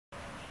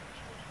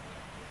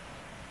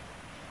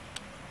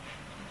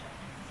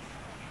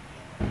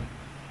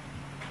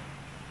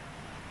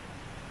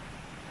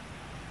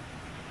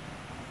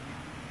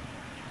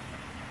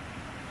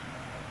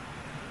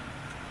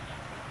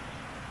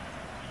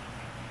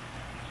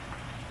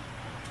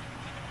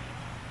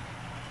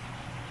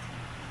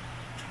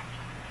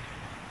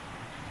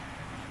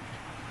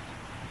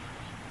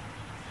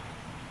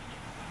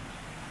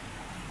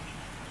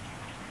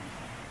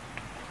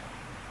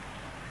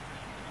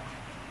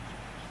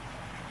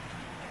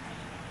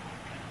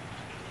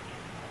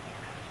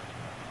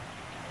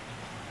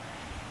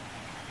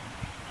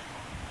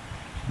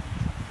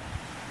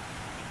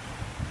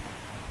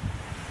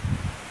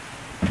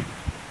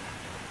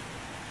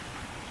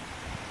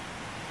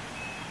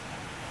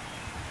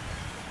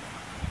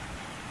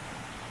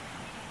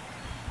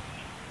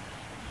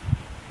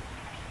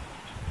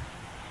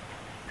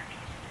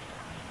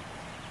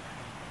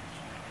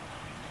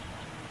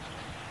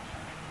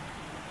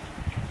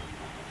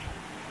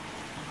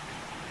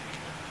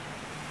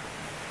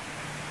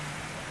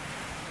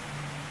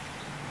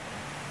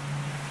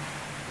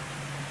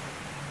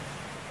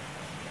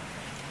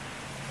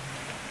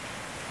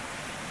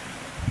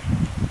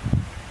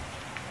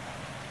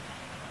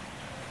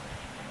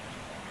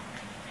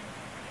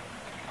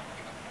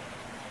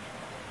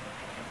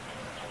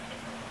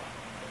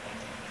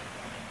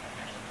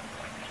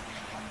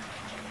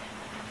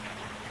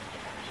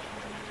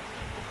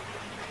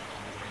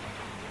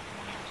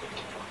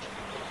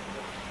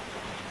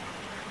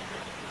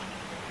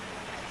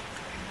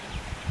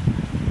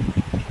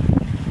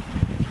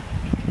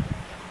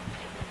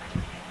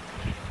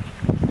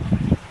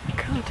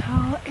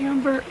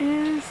Casper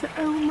is.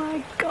 Oh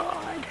my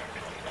god.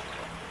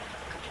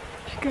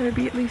 She's gotta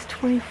be at least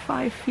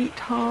 25 feet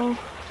tall.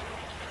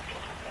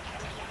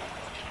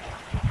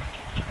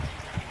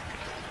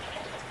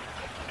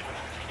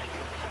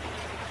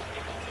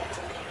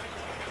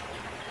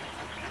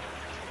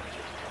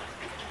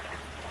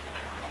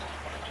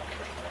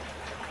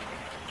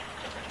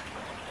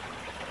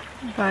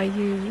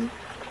 Bayou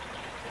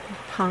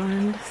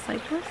pond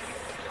cypress.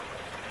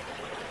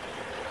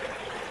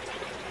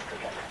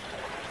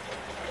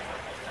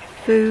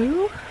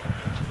 Foo.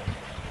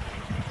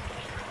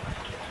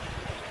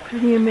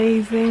 Pretty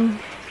amazing.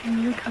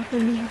 And look up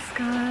into the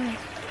sky.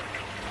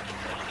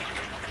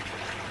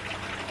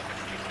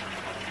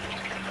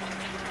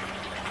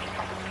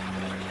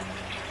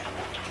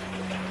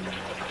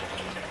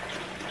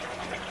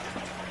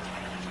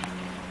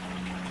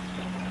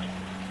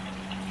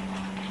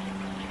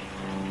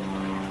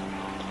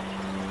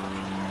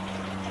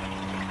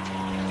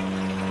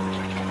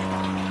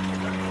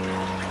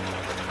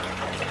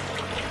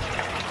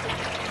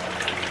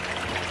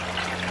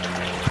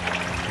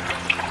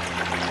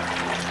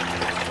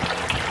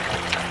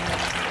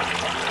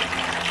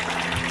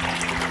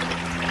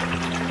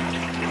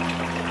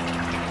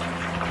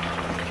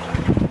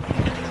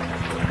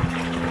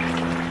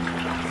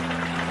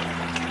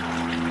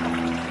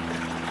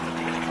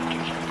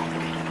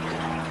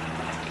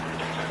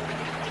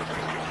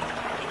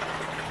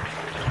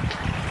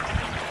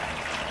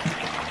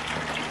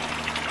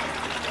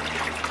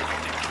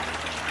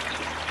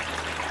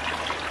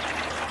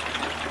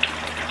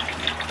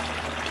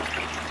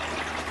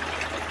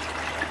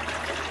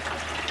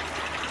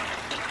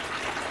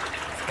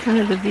 Kind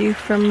of the view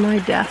from my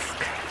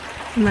desk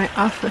in my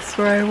office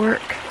where I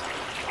work.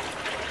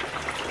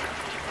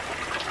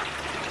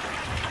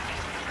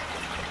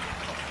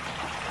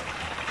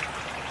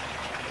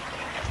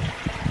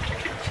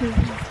 Which is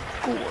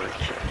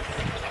gorgeous.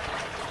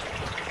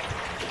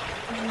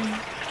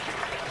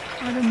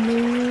 The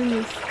moon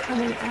is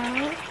coming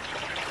out.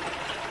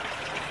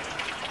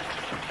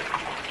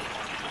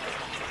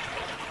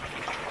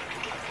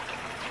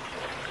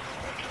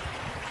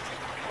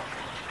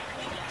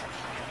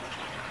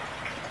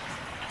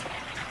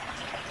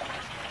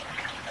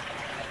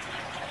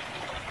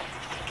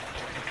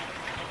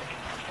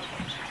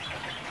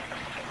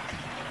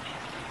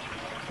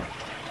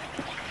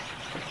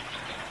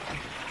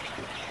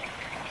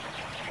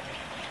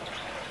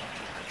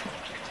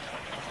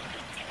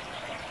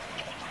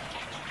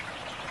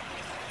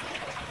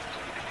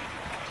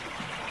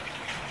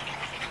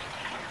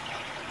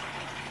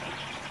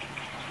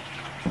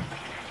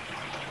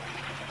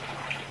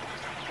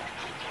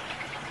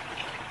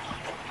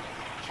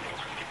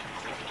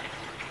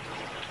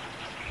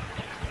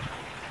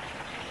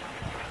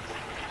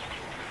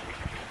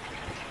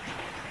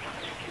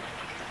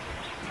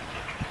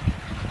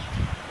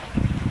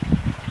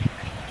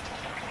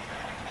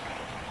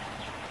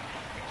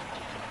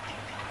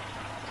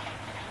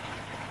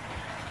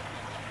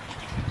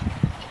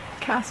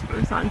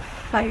 Casper's on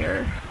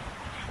fire.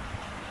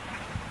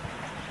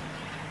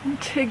 And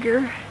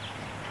Tigger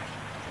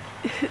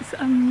is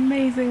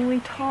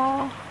amazingly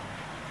tall.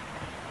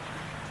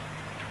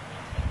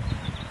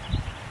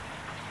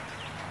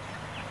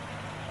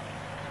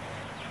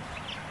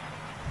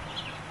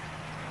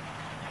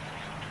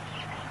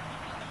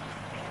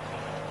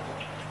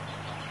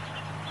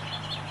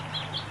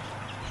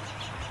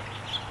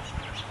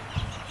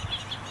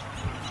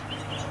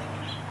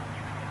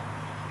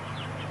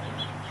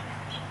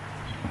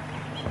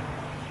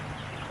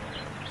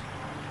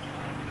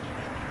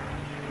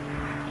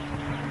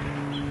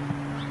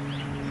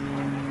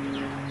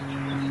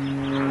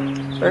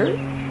 Bird.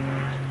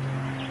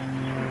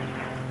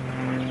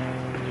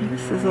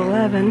 This is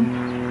 11.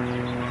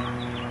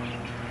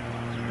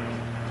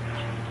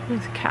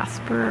 There's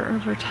Casper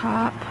over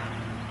top,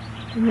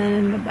 and then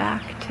in the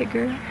back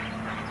Tigger,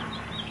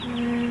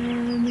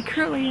 and the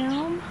curly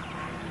elm,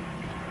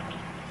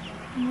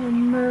 and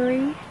then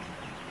Murray.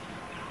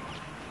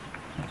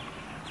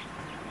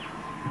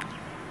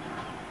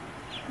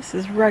 This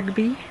is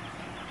Rugby,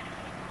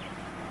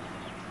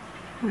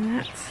 and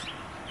that's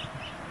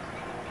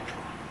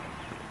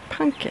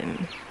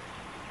Pumpkin.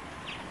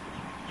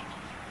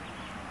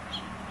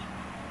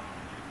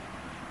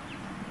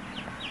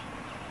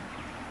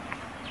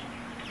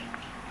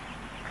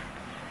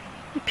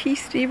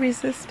 Piece de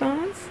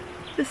resistance.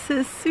 This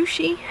is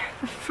Sushi,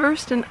 the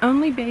first and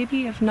only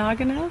baby of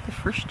Nagano, the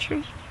first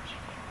tree.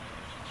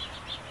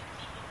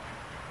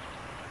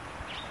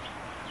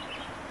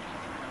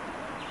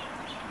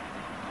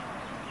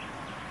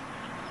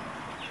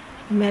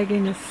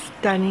 Megan is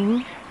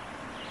stunning.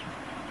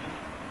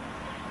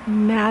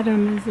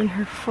 Madam is in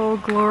her full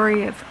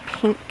glory of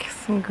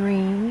pinks and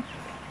greens.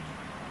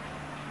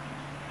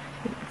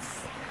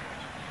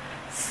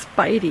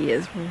 Spidey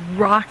is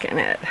rocking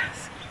it.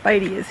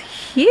 Spidey is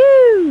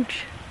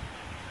huge.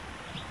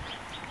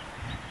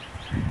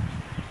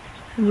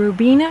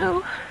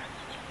 Rubino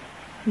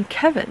and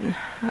Kevin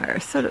are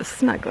sort of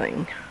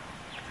snuggling.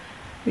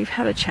 We've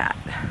had a chat.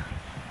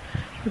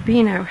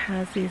 Rubino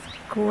has these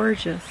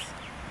gorgeous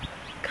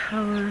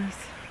colors.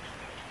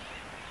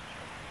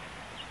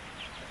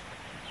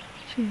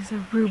 She's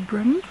a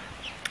rubrum.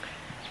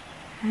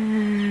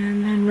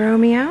 And then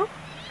Romeo.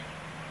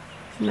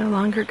 He's no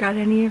longer got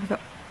any of the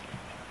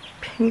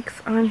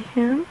pinks on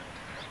him.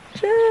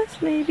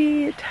 Just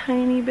maybe a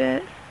tiny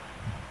bit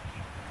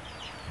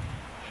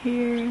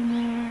here and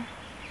there.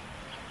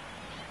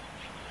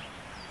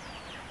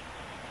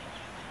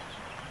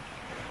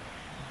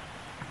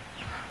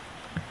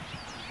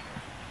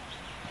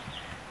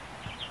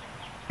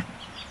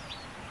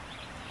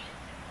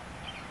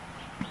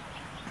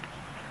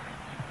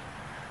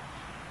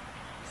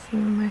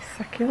 Some of my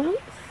succulents.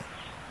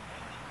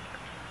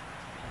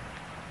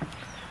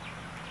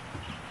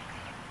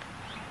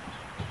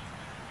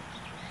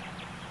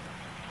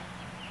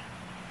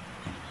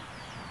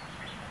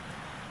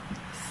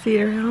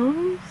 Cedar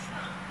elms.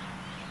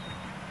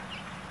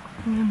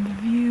 And the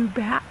view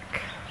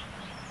back.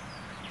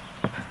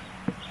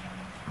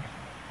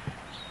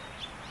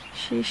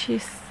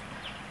 She's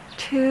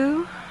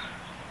too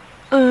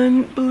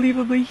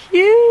unbelievably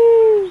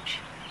huge.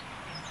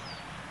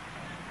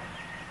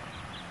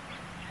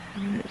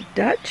 And the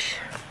Dutch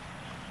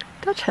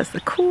has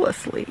the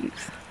coolest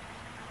leaves.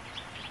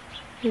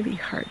 Maybe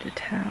hard to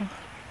tell.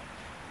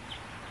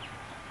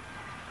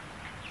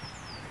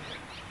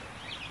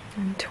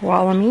 And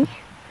Tuolumne,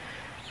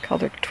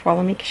 called her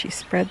Tuolumne because she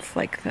spreads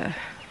like the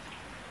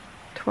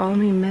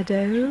Tuolumne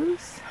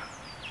meadows.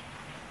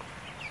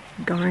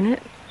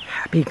 Garnet,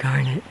 happy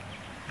garnet.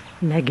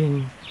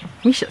 Megan,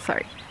 Misha,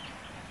 sorry.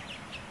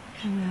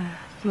 And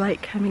the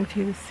light coming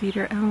through the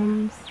cedar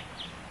elms.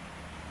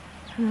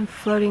 And then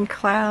floating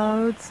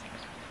clouds.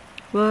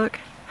 Look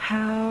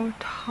how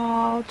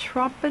tall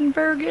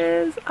Trompenberg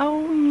is.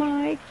 Oh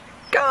my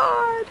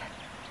God.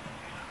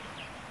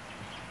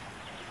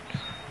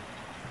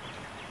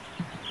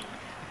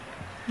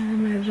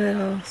 And my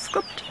little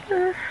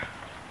sculpture.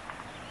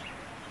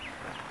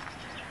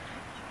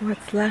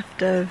 What's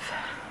left of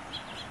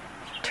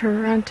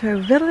Toronto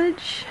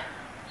Village.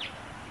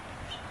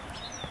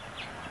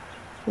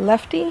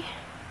 Lefty.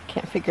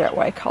 Can't figure out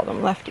why I called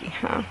him Lefty,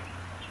 huh?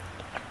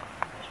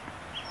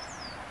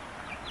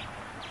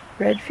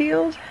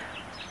 Redfield.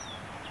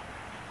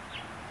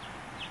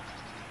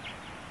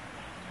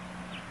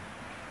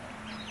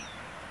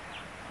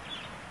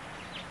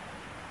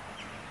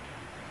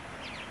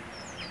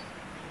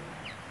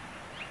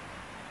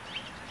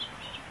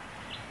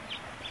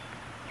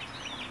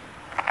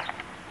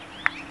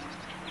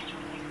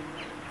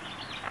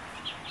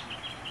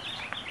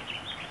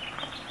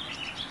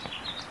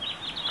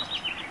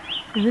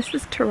 And this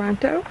is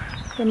Toronto,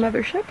 the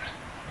mothership.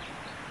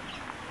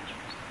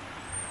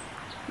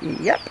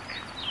 Yep.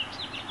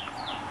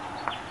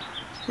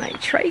 My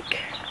trike.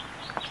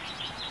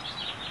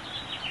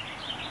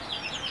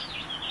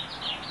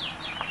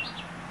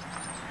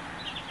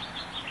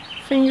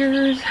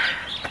 Fingers,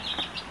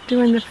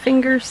 doing the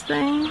fingers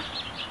thing.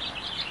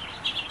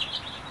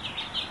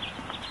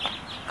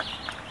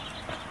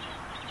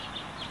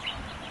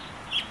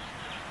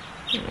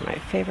 One of my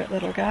favorite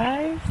little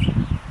guys.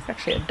 It's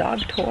actually a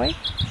dog toy.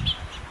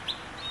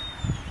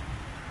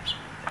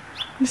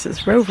 This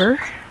is Rover.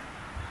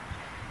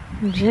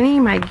 And Jenny,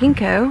 my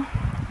ginkgo,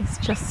 is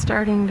just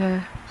starting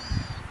to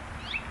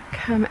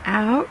come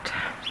out.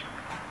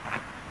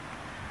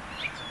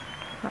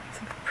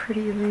 Lots of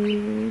pretty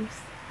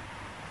leaves.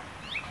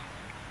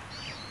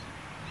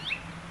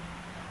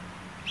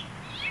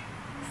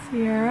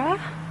 Sierra.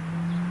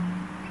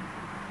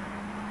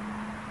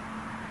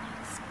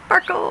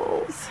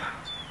 Sparkles.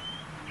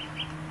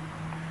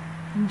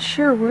 And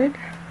Sherwood.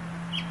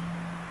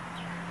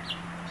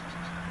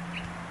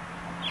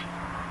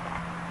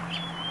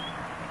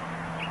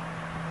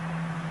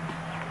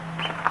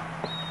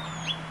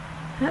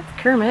 That's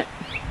Kermit.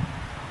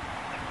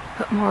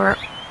 Put more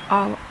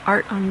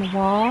art on the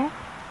wall.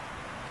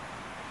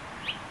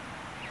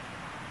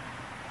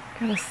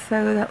 Gotta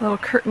sew that little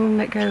curtain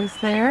that goes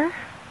there.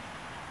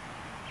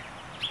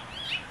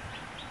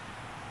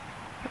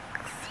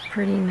 Looks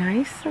pretty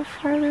nice so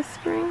far this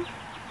spring.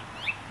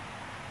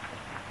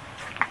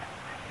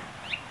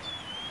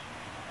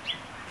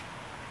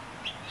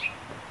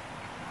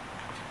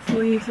 The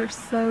leaves are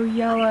so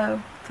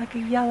yellow. It's like a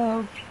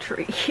yellow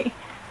tree.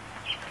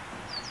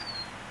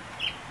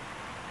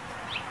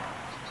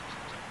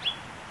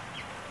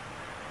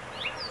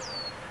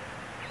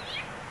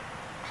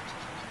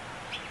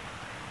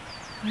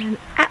 And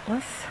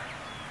Atlas,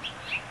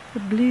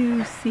 the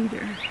blue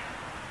cedar.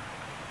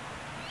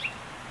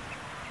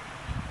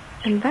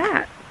 And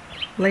that,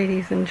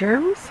 ladies and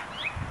germs,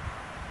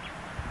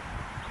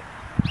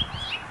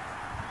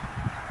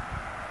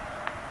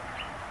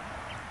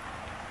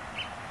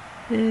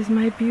 is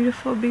my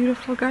beautiful,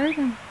 beautiful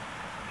garden.